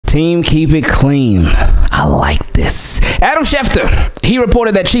Team keep it clean. I like this. Adam Schefter, he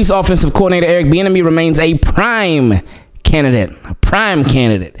reported that Chiefs offensive coordinator Eric Bieniemy remains a prime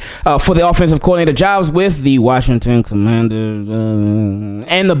candidate for the offensive coordinator jobs with the Washington Commanders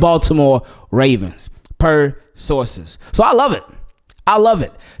and the Baltimore Ravens, per sources. So I love it. I love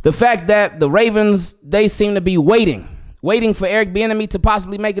it. The fact that the Ravens, they seem to be waiting for Eric Bieniemy to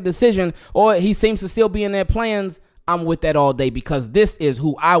possibly make a decision, or he seems to still be in their plans. I'm with that all day because this is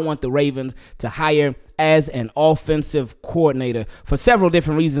who I want the Ravens to hire as an offensive coordinator for several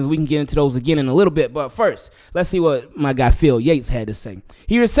different reasons. We can get into those again in a little bit. But first, let's see what my guy Phil Yates had to say.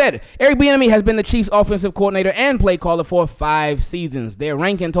 He said, Eric Bieniemy has been the Chiefs offensive coordinator and play caller for 5 seasons. Their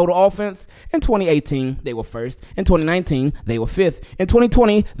rank in total offense, in 2018, they were first. In 2019, they were fifth. In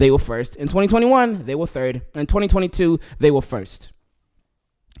 2020, they were first. In 2021, they were third. In 2022, they were first.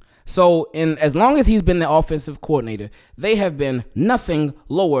 So, as long as he's been the offensive coordinator, they have been nothing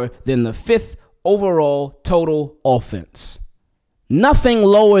lower than the 5th overall total offense. Nothing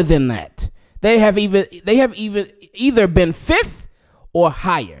lower than that. They have either been 5th or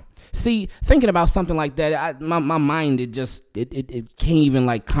higher. See, thinking about something like that, my mind, it can't even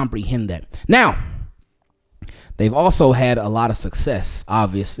like comprehend that. Now, they've also had a lot of success,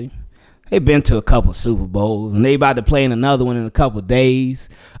 obviously. They've been to a couple Super Bowls, and they about to play in another one in a couple days.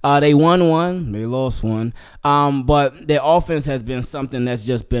 They won one, they lost one, but their offense has been something that's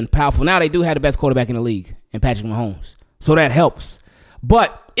just been powerful. Now they do have the best quarterback in the league, in Patrick Mahomes, so that helps.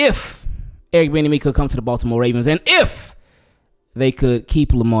 But if Eric Bieniemy could come to the Baltimore Ravens, and if they could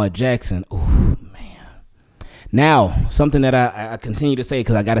keep Lamar Jackson, oh man. Now, something that I continue to say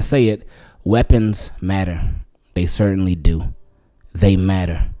because I got to say it, weapons matter. They certainly do. They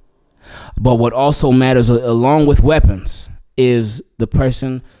matter. But what also matters along with weapons is the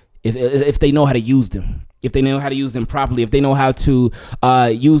person, if they know how to use them, if they know how to use them properly, if they know how to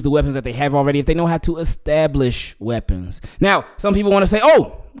use the weapons that they have already, if they know how to establish weapons. Now, some people want to say,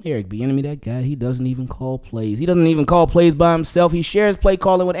 oh, Eric Bieniemy, that guy, he doesn't even call plays. He doesn't even call plays by himself. He shares play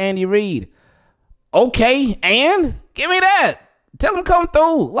calling with Andy Reid. Okay, and give me that. Tell him come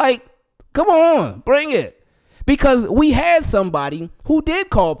through. Like, come on, bring it. Because we had somebody who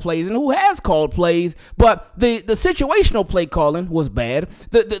did call plays and who has called plays, but the situational play calling was bad.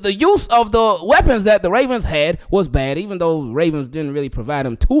 The use of the weapons that the Ravens had was bad, even though the Ravens didn't really provide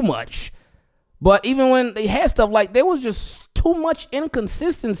them too much. But even when they had stuff like, there was just too much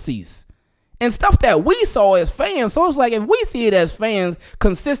inconsistencies and stuff that we saw as fans. So it's like, if we see it as fans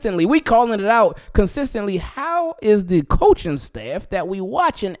consistently, we calling it out consistently, how is the coaching staff that we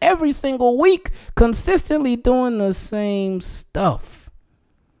watching every single week consistently doing the same stuff?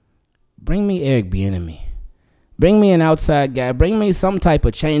 Bring me Eric Bieniemy. Bring me an outside guy. Bring me some type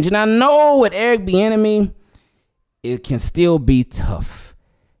of change. And I know with Eric Bieniemy, it can still be tough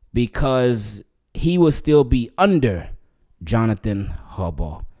because he will still be under Jonathan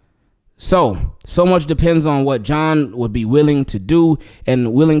Harbaugh. So much depends on what John would be willing to do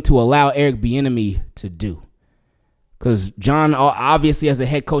and willing to allow Eric Bieniemy to do. Because John, obviously, as a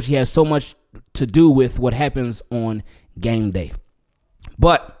head coach, he has so much to do with what happens on game day.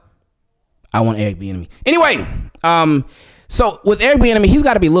 But I want Eric Bieniemy. Anyway, so with Eric Bieniemy, he's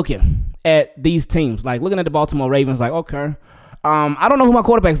got to be looking at these teams, like looking at the Baltimore Ravens, like, okay, I don't know who my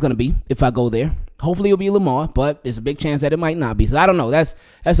quarterback is going to be if I go there. Hopefully it'll be Lamar, but there's a big chance that it might not be. So I don't know. That's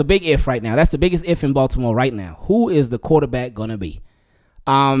a big if right now. That's the biggest if in Baltimore right now. Who is the quarterback going to be?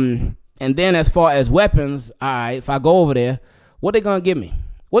 And then as far as weapons, all right, if I go over there, what they going to give me?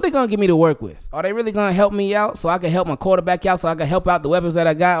 What they going to give me to work with? Are they really going to help me out so I can help my quarterback out, so I can help out the weapons that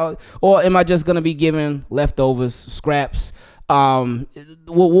I got? Or am I just going to be giving leftovers, scraps?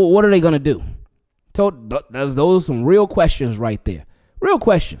 What are they going to do? So those are some real questions right there. Real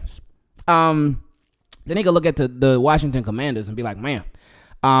questions. Then they can look at the Washington Commanders and be like, man,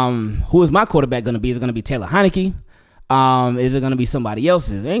 who is my quarterback going to be? Is it going to be Taylor Heineke? Is it going to be somebody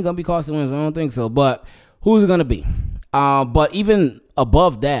else's? It ain't going to be Carson Wentz. I don't think so. But who's it going to be? But even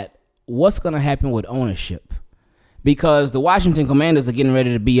above that, what's going to happen with ownership? Because the Washington Commanders are getting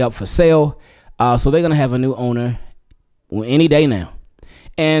ready to be up for sale. So they're going to have a new owner any day now.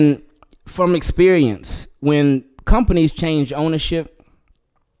 And from experience, when companies change ownership,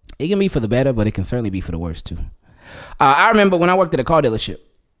 it can be for the better, but it can certainly be for the worse too. I remember when I worked at a car dealership,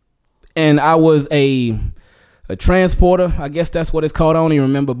 and I was a transporter. I guess that's what it's called. I don't even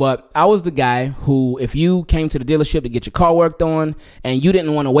remember, but I was the guy who, if you came to the dealership to get your car worked on, and you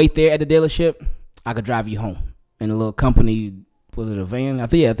didn't want to wait there at the dealership, I could drive you home. In a little company, was it a van? I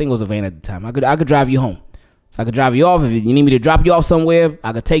think it was a van at the time. I could drive you home. So I could drive you off. If you need me to drop you off somewhere,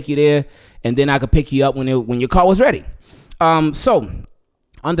 I could take you there, and then I could pick you up when your car was ready. So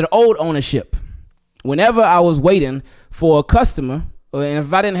under the old ownership, whenever I was waiting for a customer, and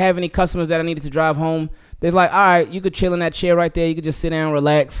if I didn't have any customers that I needed to drive home, they're like, all right, you could chill in that chair right there. You could just sit down,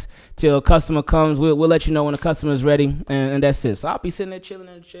 relax till a customer comes. We'll let you know when the customer is ready, and that's it. So I'll be sitting there chilling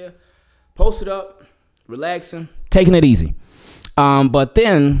in the chair, posted up, relaxing, taking it easy. But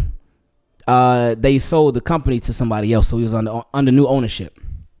then they sold the company to somebody else, so he was under new ownership.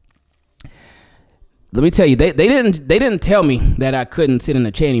 Let me tell you, they didn't tell me that I couldn't sit in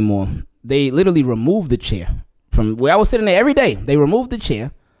the chair anymore. They literally removed the chair from where I was sitting there every day. They removed the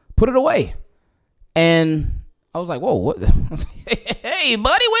chair, put it away. And I was like, whoa, what? Hey,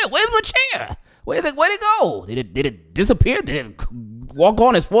 buddy, where's my chair? Where'd it go? Did it disappear? Did it walk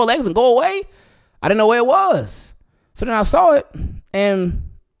on its 4 legs and go away? I didn't know where it was. So then I saw it, and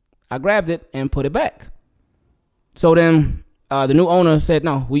I grabbed it and put it back. So then the new owner said,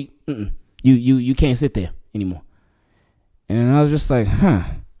 no, you can't sit there anymore. And I was just like, huh.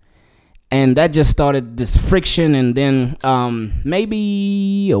 And that just started this friction, and then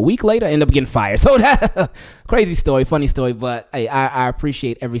maybe a week later, I ended up getting fired. So that crazy story, funny story, but hey, I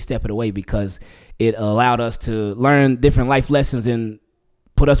appreciate every step of the way because it allowed us to learn different life lessons and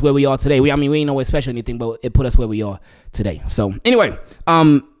put us where we are today. We ain't know we're special or anything, but it put us where we are today. So anyway,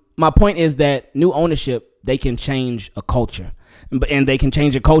 my point is that new ownership, they can change a culture, and they can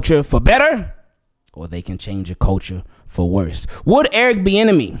change a culture for better, or they can change a culture for worse. Would Eric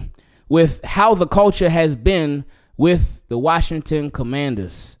Bieniemy, with how the culture has been with the Washington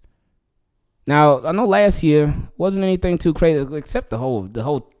Commanders? Now, I know last year wasn't anything too crazy, except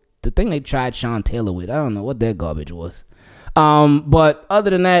the thing they tried Sean Taylor with. I don't know what that garbage was. But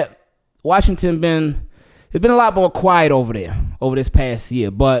other than that, Washington it's been a lot more quiet over there over this past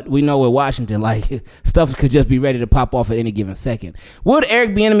year. But we know with Washington, like, stuff could just be ready to pop off at any given second. Would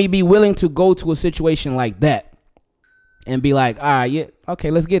Eric Bieniemy be willing to go to a situation like that and be like, all right, yeah,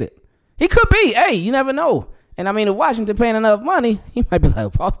 okay, let's get it? He could be. Hey, you never know. And I mean, if Washington paying enough money, he might be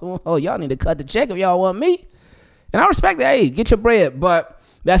like, oh, y'all need to cut the check if y'all want me. And I respect that. Hey, get your bread. But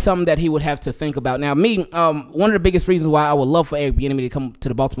that's something that he would have to think about. Now, me, one of the biggest reasons why I would love for Eric Bieniemy to come to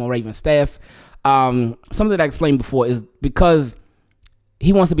the Baltimore Ravens staff, something that I explained before, is because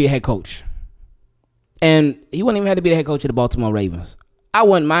he wants to be a head coach. And he wouldn't even have to be the head coach of the Baltimore Ravens. I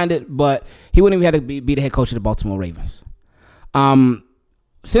wouldn't mind it, but he wouldn't even have to be the head coach of the Baltimore Ravens.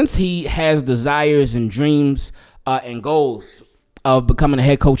 Since he has desires and dreams and goals of becoming a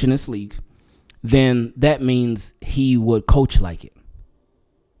head coach in this league, then that means he would coach like it.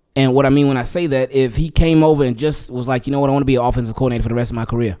 And what I mean when I say that, if he came over and just was like, you know what, I want to be an offensive coordinator for the rest of my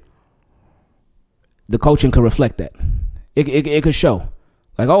career, the coaching could reflect that. It could show.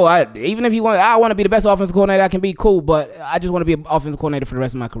 Like, oh, even if I want to be the best offensive coordinator I can be, cool, but I just want to be an offensive coordinator for the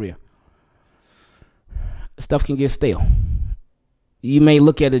rest of my career. Stuff can get stale. You may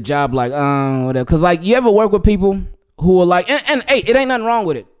look at a job like, whatever. Because, like, you ever work with people who are like, and hey, it ain't nothing wrong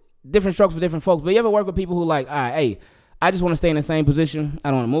with it. Different strokes for different folks. But you ever work with people who like, all right, hey, I just want to stay in the same position. I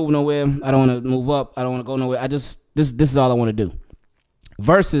don't want to move nowhere. I don't want to move up. I don't want to go nowhere. This is all I want to do.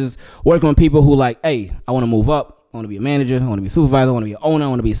 Versus working with people who like, hey, I want to move up. I want to be a manager. I want to be a supervisor. I want to be an owner. I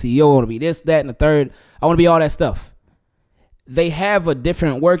want to be a CEO. I want to be this, that, and the third. I want to be all that stuff. They have a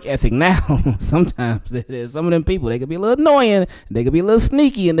different work ethic now. Sometimes there's some of them people, they could be a little annoying, they could be a little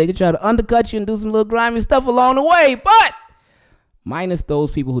sneaky, and they could try to undercut you and do some little grimy stuff along the way. But minus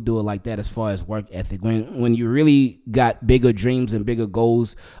those people who do it like that as far as work ethic. When you really got bigger dreams and bigger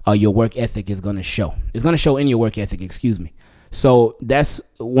goals, your work ethic is going to show. It's going to show in your work ethic, excuse me. So that's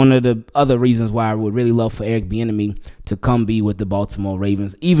one of the other reasons why I would really love for Eric Bieniemy to come be with the Baltimore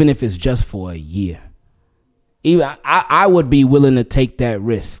Ravens, even if it's just for a year. I would be willing to take that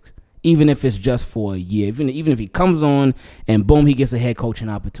risk, even if it's just for a year. Even if he comes on and boom, he gets a head coaching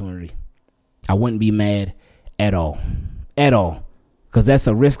opportunity. I wouldn't be mad at all. At all. Because that's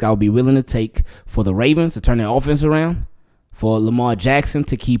a risk I would be willing to take for the Ravens to turn their offense around, for Lamar Jackson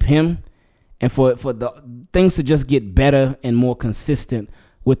to keep him, and for the things to just get better and more consistent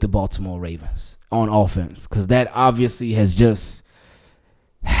with the Baltimore Ravens on offense. Because that obviously has just,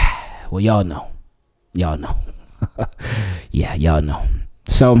 well, y'all know. Y'all know. Yeah, y'all know.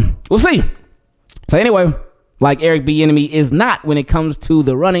 So we'll see. So anyway, like Eric Bieniemy is not when it comes to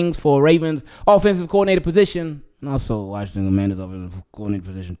the runnings for Ravens offensive coordinator position, and also Washington Commanders offensive coordinator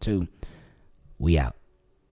position too. We out.